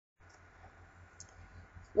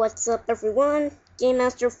What's up, everyone? Game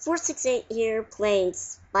Master 468 here, playing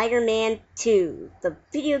Spider-Man 2, the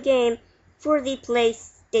video game for the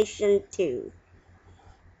PlayStation 2.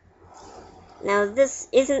 Now, this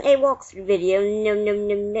isn't a walkthrough video,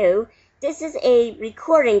 no. This is a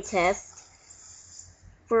recording test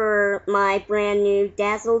for my brand new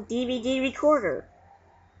Dazzle DVD recorder.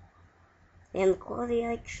 And the quality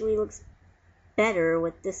actually looks better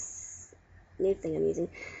with this new thing I'm using.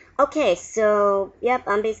 Okay, so, yep,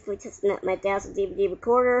 I'm basically testing out my Dazzle DVD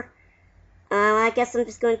recorder. I guess I'm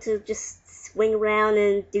just going to just swing around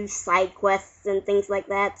and do side quests and things like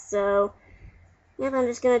that, so, yep, I'm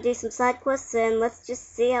just going to do some side quests and let's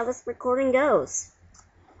just see how this recording goes.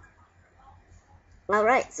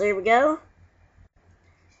 Alright, so here we go.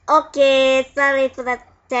 Okay, sorry for that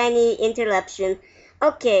tiny interruption.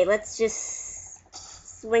 Okay, let's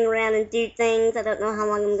just swing around and do things. I don't know how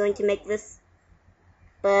long I'm going to make this.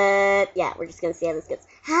 But, yeah, we're just gonna see how this goes.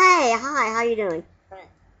 Hi, how you doing? Hey.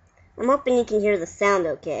 I'm hoping you can hear the sound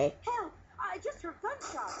okay. Help! I just heard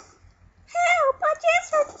gunshots! Help! I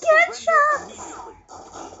just heard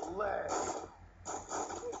gunshots!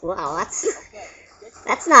 Wow,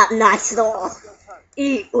 that's not nice at all.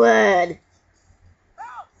 Eat lead.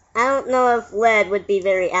 I don't know if lead would be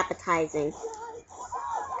very appetizing.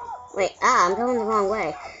 Wait, I'm going the wrong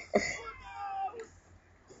way.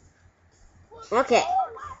 Okay.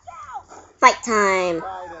 Fight time!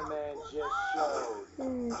 Spiderman just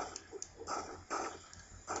showed.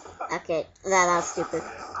 Okay, that was stupid.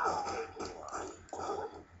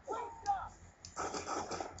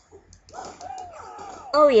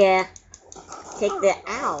 Oh yeah. Take the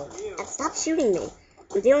ow. And stop shooting me.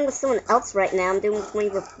 I'm dealing with someone else right now. I'm dealing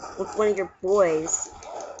with one of your boys.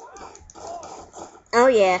 Oh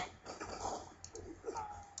yeah.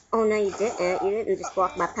 Oh no, you didn't. You didn't just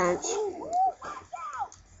block my punch. Oh,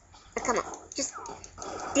 come on. Just I'll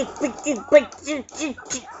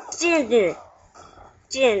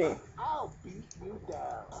beat you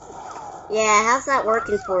down. yeah, how's that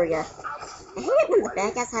working for you? I hate it when the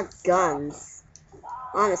bad guys have guns.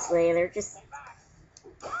 Honestly, they're just...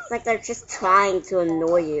 It's like they're just trying to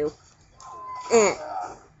annoy you. Did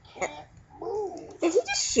he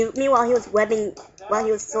just shoot me while he was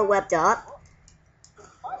still webbed up?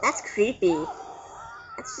 That's creepy.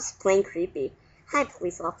 That's just plain creepy. Hi,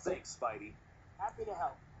 police officer. Thanks, Spidey. Happy to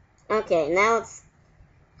help. Okay, now let's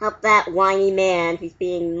help that whiny man who's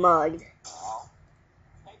being mugged.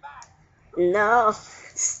 Stay back. No,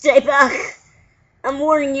 stay back. I'm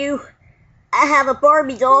warning you. I have a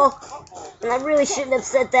Barbie doll, and I really shouldn't have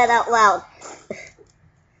said that out loud.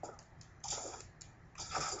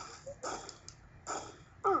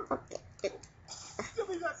 Okay. Give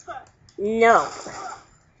me that back. No.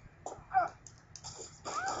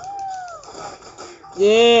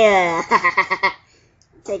 Yeah.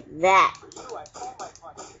 Take that.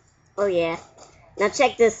 Oh yeah. Now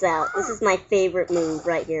check this out. This is my favorite move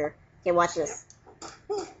right here. Okay, watch this.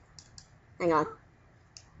 Hang on.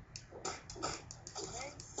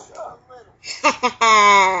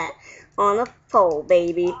 On a pole,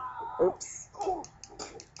 baby. Oops.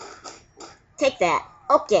 Take that.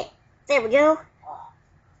 Okay. There we go.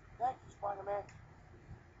 Thank you, Spider-Man.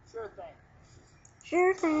 Sure thing.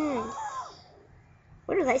 Sure thing.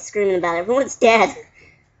 What are they screaming about? Everyone's dead.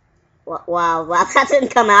 Wow, that didn't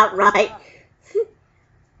come out right.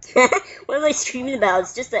 What are they screaming about?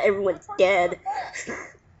 It's just that everyone's dead.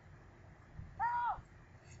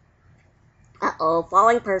 Uh-oh,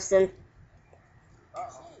 falling person. I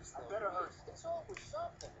better hurry.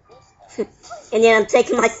 And yet I'm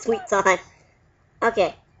taking my sweet time.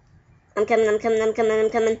 Okay. I'm coming.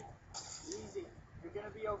 Easy. You're gonna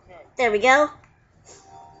be okay. There we go.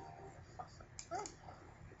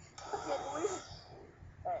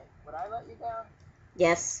 Hey, would I let you down?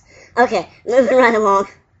 Yes. Okay, moving right along.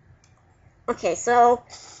 Okay, so,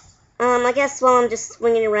 I guess while I'm just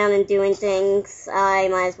swinging around and doing things, I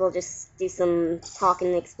might as well just do some talking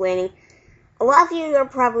and explaining. A lot of you are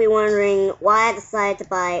probably wondering why I decided to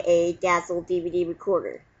buy a Dazzle DVD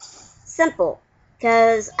recorder. Simple.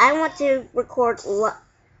 Because I want to record live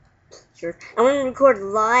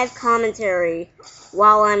commentary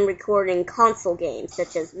while I'm recording console games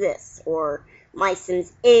such as this, or My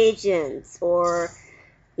Sims Agents, or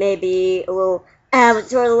maybe a little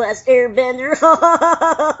Avatar The Last Airbender.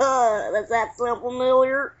 Does that sound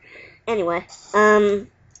familiar? Anyway, so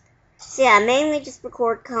yeah, I mainly just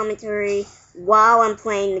record commentary while I'm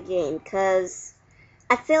playing the game, because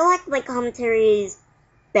I feel like my commentary is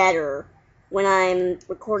better when I'm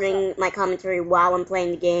recording my commentary while I'm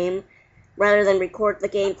playing the game, rather than record the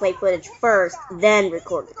gameplay footage first, then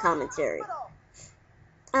record the commentary.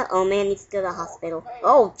 Uh-oh, man needs to go to the hospital.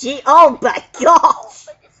 Oh, gee. Oh, my gosh.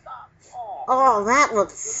 Oh, that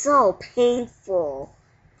looks so painful.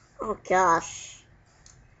 Oh, gosh.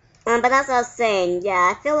 But as I was saying,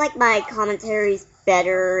 yeah, I feel like my commentary's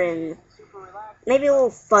better and maybe a little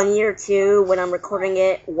funnier, too, when I'm recording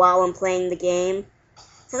it while I'm playing the game.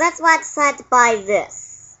 So that's why I decided to buy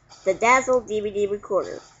this. The Dazzle DVD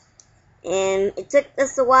recorder. And it took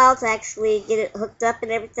us a while to actually get it hooked up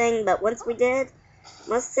and everything, but once we did, I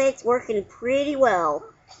must say it's working pretty well.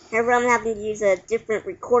 However, I'm having to use a different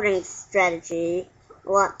recording strategy,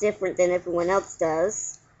 a lot different than everyone else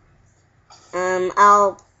does.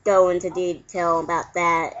 I'll go into detail about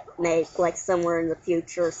that, maybe like somewhere in the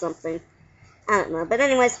future or something. I don't know, but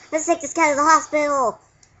anyways, let's take this guy to the hospital.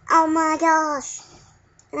 Oh my gosh.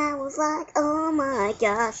 And I was like, oh my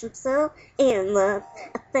gosh, I'm so in love.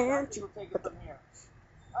 I found you.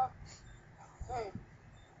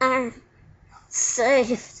 I'm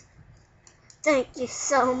saved. Thank you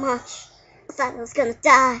so much. I thought I was gonna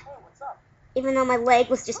die. Even though my leg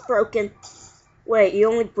was just broken. Wait, you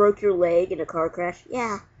only broke your leg in a car crash?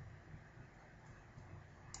 Yeah.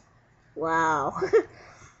 Wow.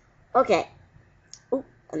 Okay. Ooh,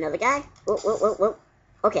 another guy? Whoa.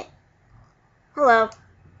 Okay. Hello.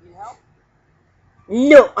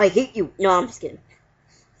 No, I hate you. No, I'm just kidding.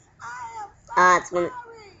 It's one.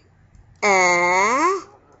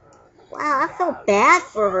 Wow, I feel bad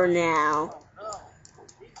for her now.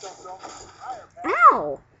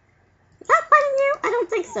 Ow! Is that biting you? I don't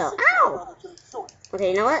think so. Ow! Okay,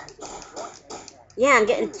 you know what? Yeah, I'm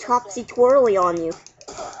getting topsy-twirly on you.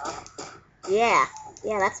 Yeah,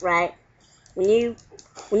 that's right. When you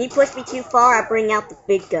push me too far, I bring out the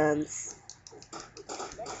big guns.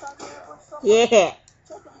 Yeah.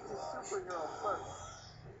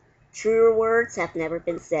 Truer words have never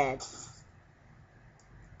been said.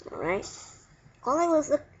 Alright. Quality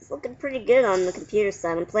was looking pretty good on the computer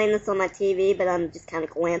side. I'm playing this on my TV, but I'm just kind of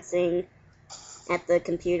glancing at the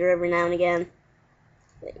computer every now and again.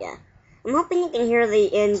 But yeah. I'm hoping you can hear the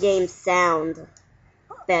in-game sound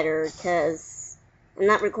better, because I'm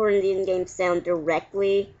not recording the in-game sound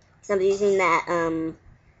directly. So I'm using that,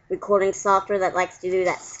 recording software that likes to do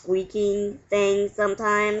that squeaking thing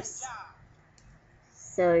sometimes.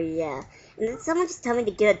 So yeah. And then someone just tell me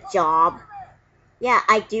to get a job. Yeah,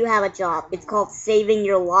 I do have a job. It's called saving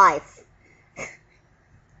your life.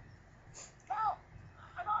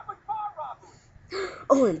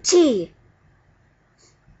 OMG! If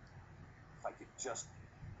I could just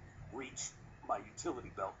reach my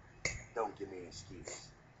utility belt, don't give me an excuse.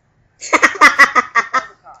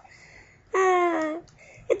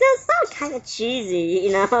 It does sound kind of cheesy,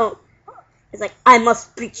 you know? It's like, I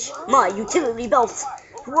must reach my utility belt.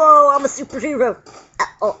 Whoa, I'm a superhero.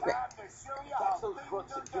 Oh. Catch those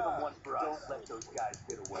crooks and give them one for us. Don't let those guys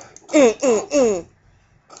get away.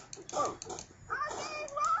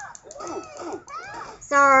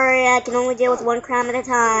 Sorry, I can only deal with one crime at a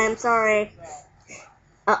time. Sorry.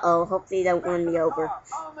 Uh-oh, hopefully they don't run me over.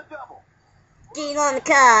 Get on the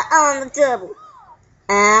car, on the double.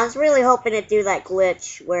 I was really hoping to do that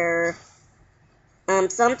glitch where,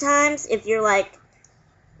 sometimes if you're, like,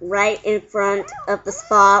 right in front of the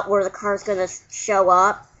spot where the car's gonna show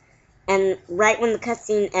up, and right when the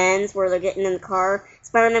cutscene ends, where they're getting in the car,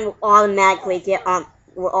 Spiderman will automatically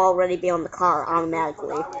will already be on the car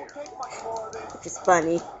automatically. Which is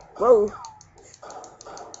funny. Whoa.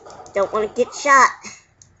 Don't want to get shot.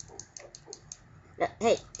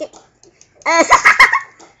 Hey, get...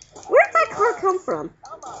 Where'd that car come from?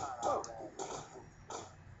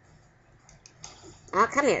 Oh,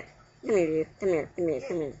 come here. Come here, you. Come here.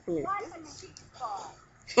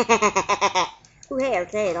 Ooh, hey,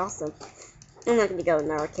 arcade, awesome. I'm not gonna go in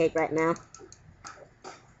the arcade right now.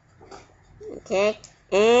 Okay,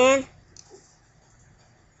 and...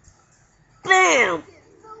 BAM!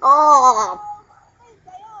 Oh!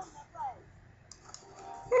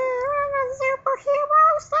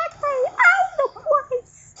 Superheroes like me own the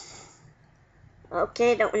place!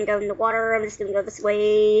 Okay, don't want to go in the water, I'm just gonna go this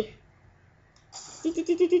way. I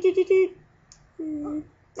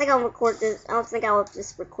think I'll record this. I think I'll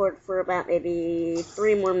just record for about maybe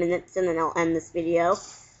 3 more minutes and then I'll end this video.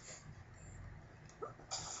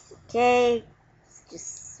 Okay,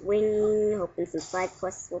 just swing, hoping some side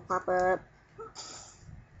quests will pop up.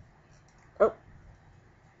 Oh,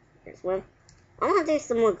 there's one. I want to do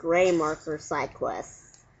some more gray marker side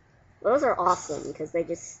quests. Those are awesome because they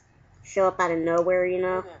just show up out of nowhere, you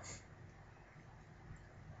know.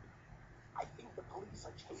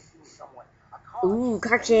 Ooh,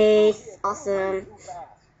 car chase. Awesome.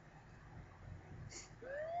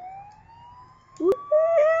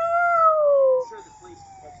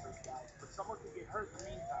 hurt in the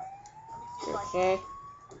meantime. Let me see if I Okay.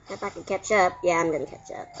 If I can catch up. Yeah, I'm gonna catch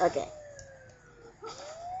up. Okay.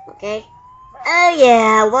 Okay. Oh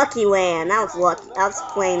yeah, lucky land. That was lucky. That was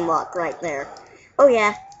plain luck right there. Oh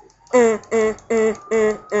yeah. Oh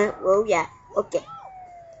yeah. Okay.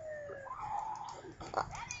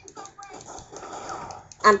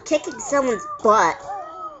 I'm kicking someone's butt.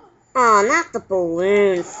 Oh, not the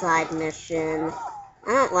balloon side mission.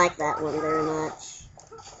 I don't like that one very much.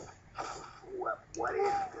 What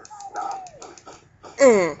is this stuff?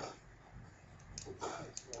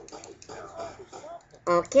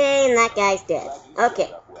 Okay, and that guy's dead. Okay.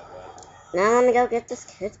 Now let me go get this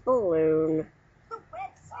kid's balloon.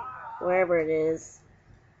 Wherever it is.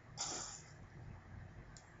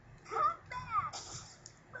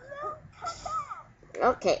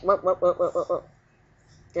 Okay, whoa.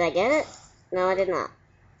 Did I get it? No, I did not.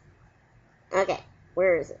 Okay,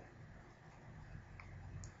 where is it?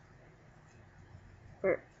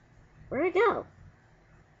 Where'd it go?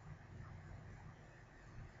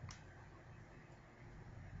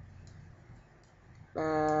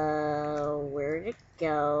 Where'd it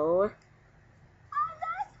go?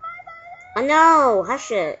 Oh no!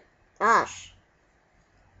 Hush it! Gosh.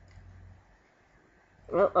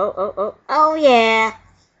 Oh yeah!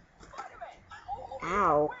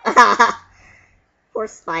 Ow. Poor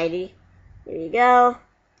Spidey. Here you go.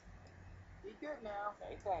 be good now.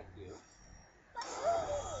 Hey, thank you.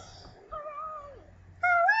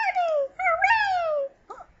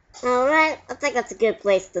 Alright, I think that's a good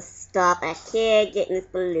place to stop. A kid getting his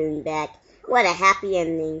balloon back. What a happy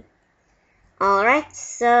ending. Alright,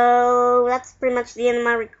 so that's pretty much the end of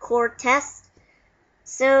my record test.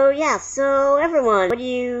 So yeah, so everyone, what do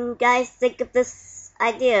you guys think of this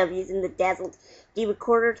idea of using the Dazzle D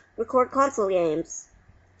recorder to record console games?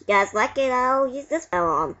 If you guys like it, I'll use this file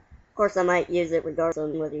on. Of course, I might use it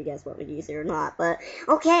regardless of whether you guys want me to use it or not, but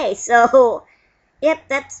okay, so yep,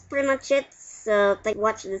 that's pretty much it. So thanks for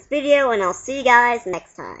watching this video, and I'll see you guys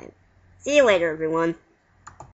next time. See you later, everyone.